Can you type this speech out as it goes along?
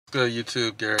Good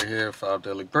YouTube, Gary here, 5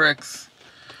 Daily Bricks.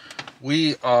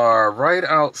 We are right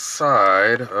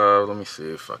outside, let me see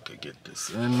if I could get this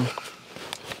in.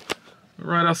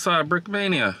 Right outside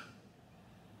Brickmania.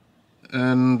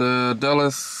 And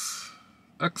Dallas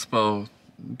Expo,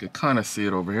 you can kind of see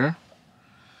it over here.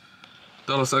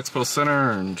 Dallas Expo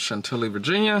Center in Chantilly,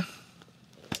 Virginia.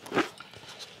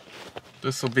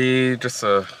 This will be just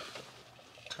a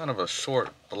kind of a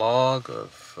short vlog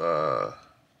of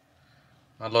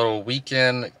my little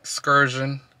weekend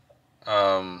excursion.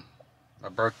 My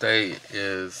birthday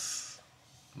is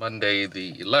Monday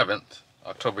the 11th,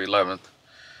 October 11th.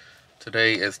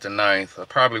 Today is the 9th. I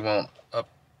probably won't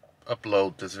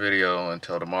upload this video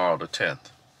until tomorrow the 10th.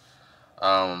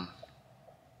 But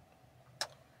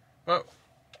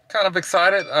kind of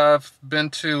excited. I've been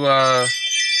to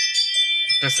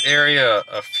this area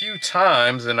a few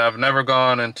times and I've never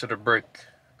gone into the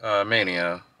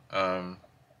Brickmania.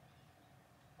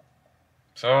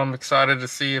 So I'm excited to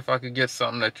see if I could get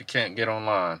something that you can't get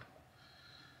online.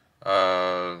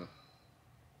 Alright,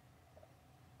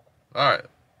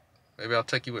 maybe I'll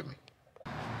take you with me.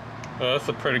 That's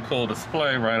a pretty cool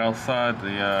display right outside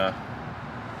the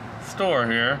store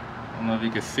here. I don't know if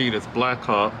you can see this Black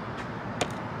Hawk.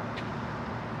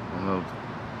 I don't know,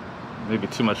 maybe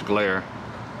too much glare.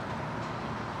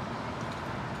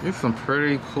 There's some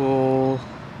pretty cool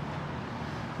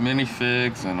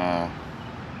minifigs and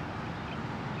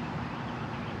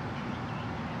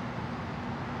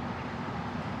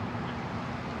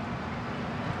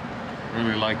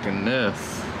really liking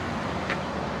this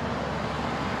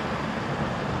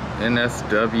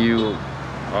NSW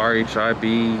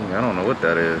RHIB. I don't know what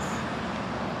that is.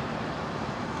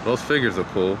 Those figures are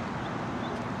cool.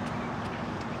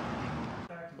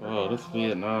 Oh, this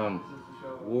Vietnam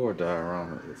War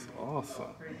diorama is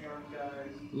awesome.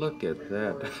 Look at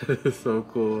that. It's so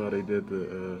cool how they did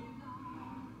the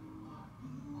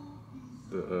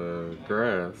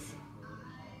grass.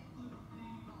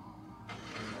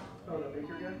 Oh, the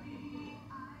baker guy?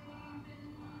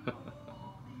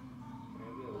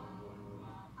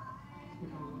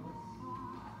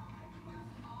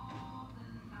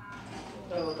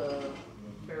 Oh, the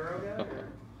pharaoh guy?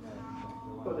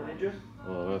 Oh, the ninja?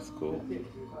 Oh, that's cool.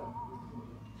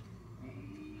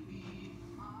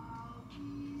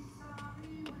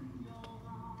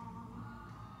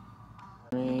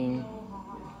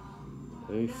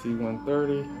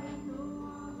 AC-130.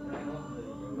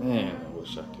 Man, I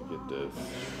wish I could get this.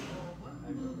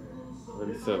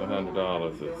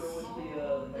 $3,700 is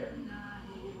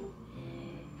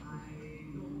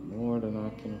more than I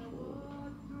can afford.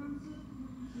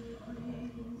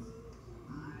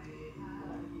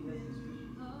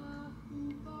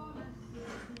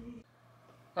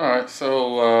 Alright,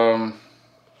 so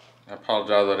I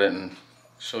apologize I didn't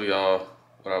show y'all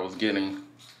what I was getting.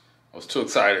 I was too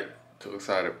excited,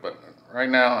 but right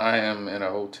now I am in a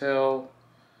hotel.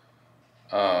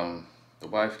 The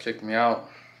wife kicked me out.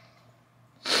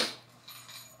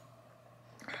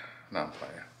 No, I'm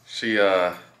playing. She,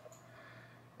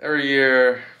 every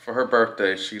year for her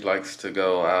birthday, she likes to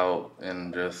go out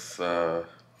and just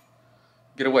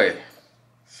get away.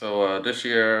 So this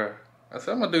year, I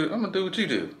said, I'm gonna do what you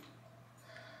do.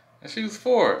 And she was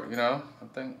for it, you know. I'm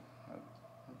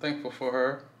thankful for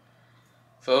her.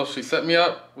 So she set me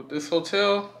up with this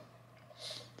hotel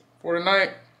for the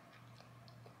night.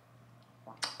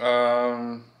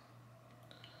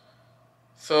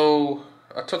 So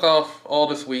I took off all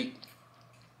this week,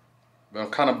 but I'm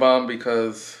kind of bummed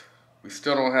because we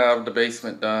still don't have the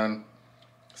basement done.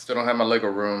 Still don't have my Lego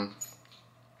room.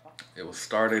 It was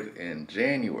started in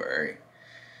January.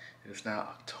 It is now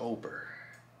October,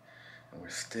 and we're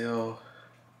still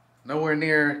nowhere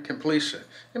near completion.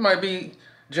 It might be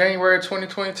January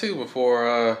 2022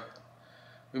 before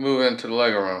we move into the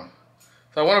Lego room.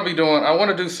 So I want to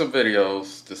do some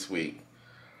videos this week.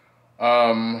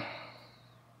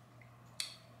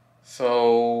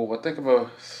 So I think I'm gonna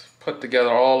put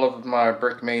together all of my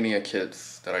Brickmania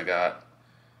kits that I got.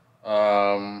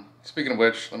 Speaking of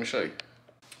which, let me show you.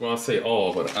 Well, I'll say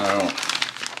all, but I don't.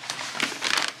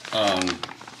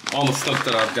 All the stuff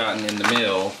that I've gotten in the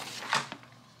mail,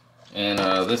 and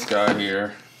this guy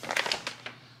here,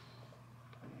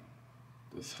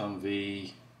 this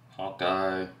Humvee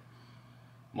Hawkeye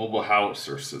mobile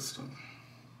howitzer system.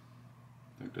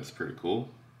 I think that's pretty cool.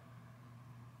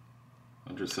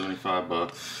 175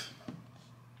 bucks.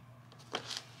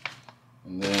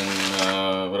 And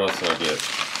then what else did I get?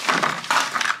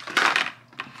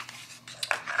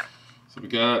 So we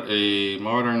got a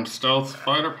modern stealth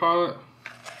fighter pilot.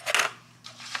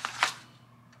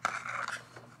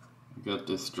 We got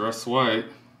this dress white.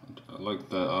 like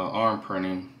the arm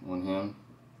printing on him.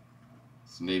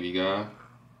 It's a Navy guy.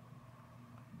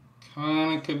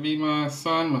 Kinda could be my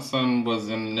son. My son was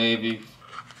in the Navy.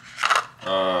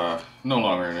 No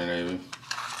longer in the Navy.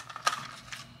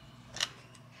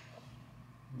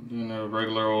 Doing a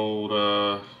regular old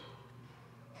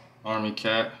Army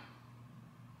cat.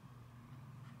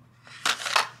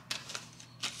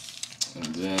 And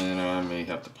then I may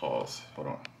have to pause.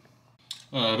 Hold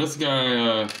on. This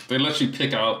guy, they let you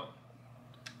pick out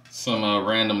some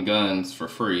random guns for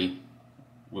free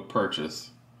with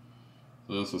purchase.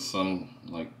 So this was some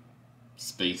like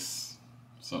space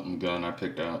something gun I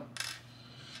picked out.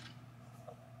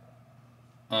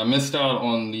 I missed out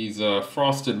on these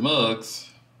frosted mugs,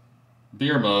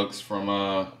 beer mugs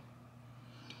from,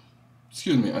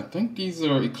 excuse me, I think these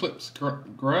are Eclipse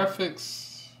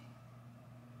Graphics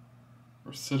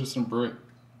or Citizen Brick,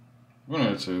 one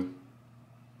of the two.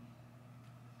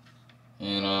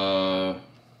 And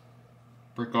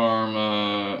Brick Arm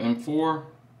M4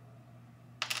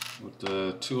 with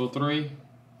the 203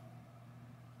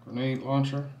 grenade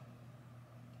launcher.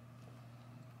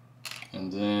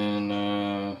 And then,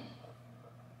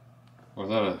 was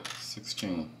that a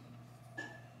 16?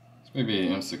 It's maybe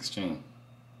an M16.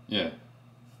 Yeah.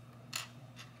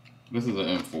 This is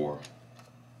an M4.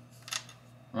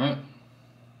 Right?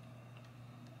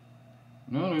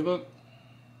 No, they look.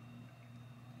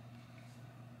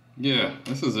 Yeah,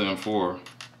 this is an M4.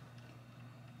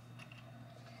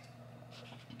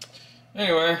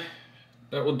 Anyway,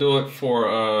 that will do it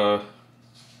for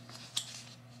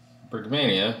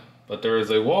Brickmania. But there is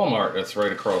a Walmart that's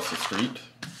right across the street.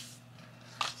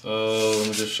 So let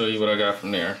me just show you what I got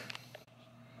from there.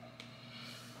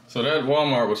 So that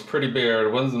Walmart was pretty bare. There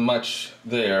wasn't much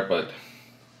there, but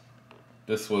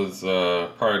this was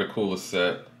probably the coolest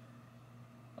set.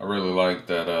 I really like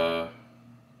that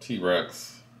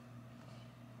T-Rex.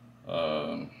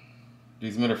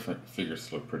 These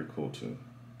minifigures look pretty cool too.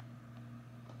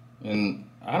 And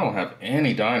I don't have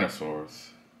any dinosaurs.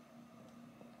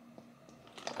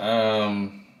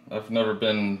 I've never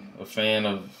been a fan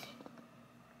of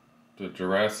the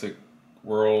Jurassic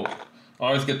World. I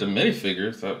always get the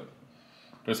minifigures.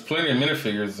 There's plenty of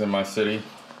minifigures in my city,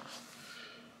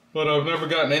 but I've never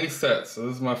gotten any sets. So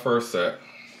this is my first set.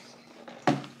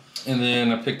 And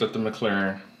then I picked up the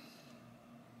McLaren.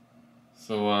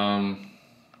 So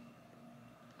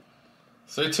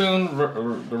stay tuned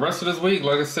the rest of this week.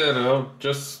 Like I said, I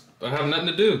have nothing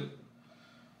to do,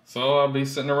 so I'll be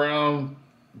sitting around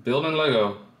building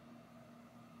Lego.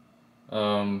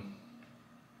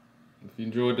 If you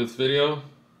enjoyed this video,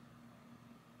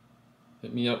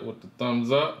 hit me up with the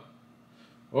thumbs up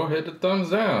or hit the thumbs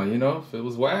down. You know, if it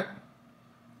was whack,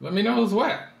 let me know it was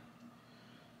whack.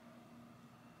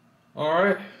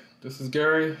 Alright, this is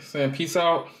Gary saying peace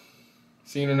out.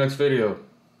 See you in the next video.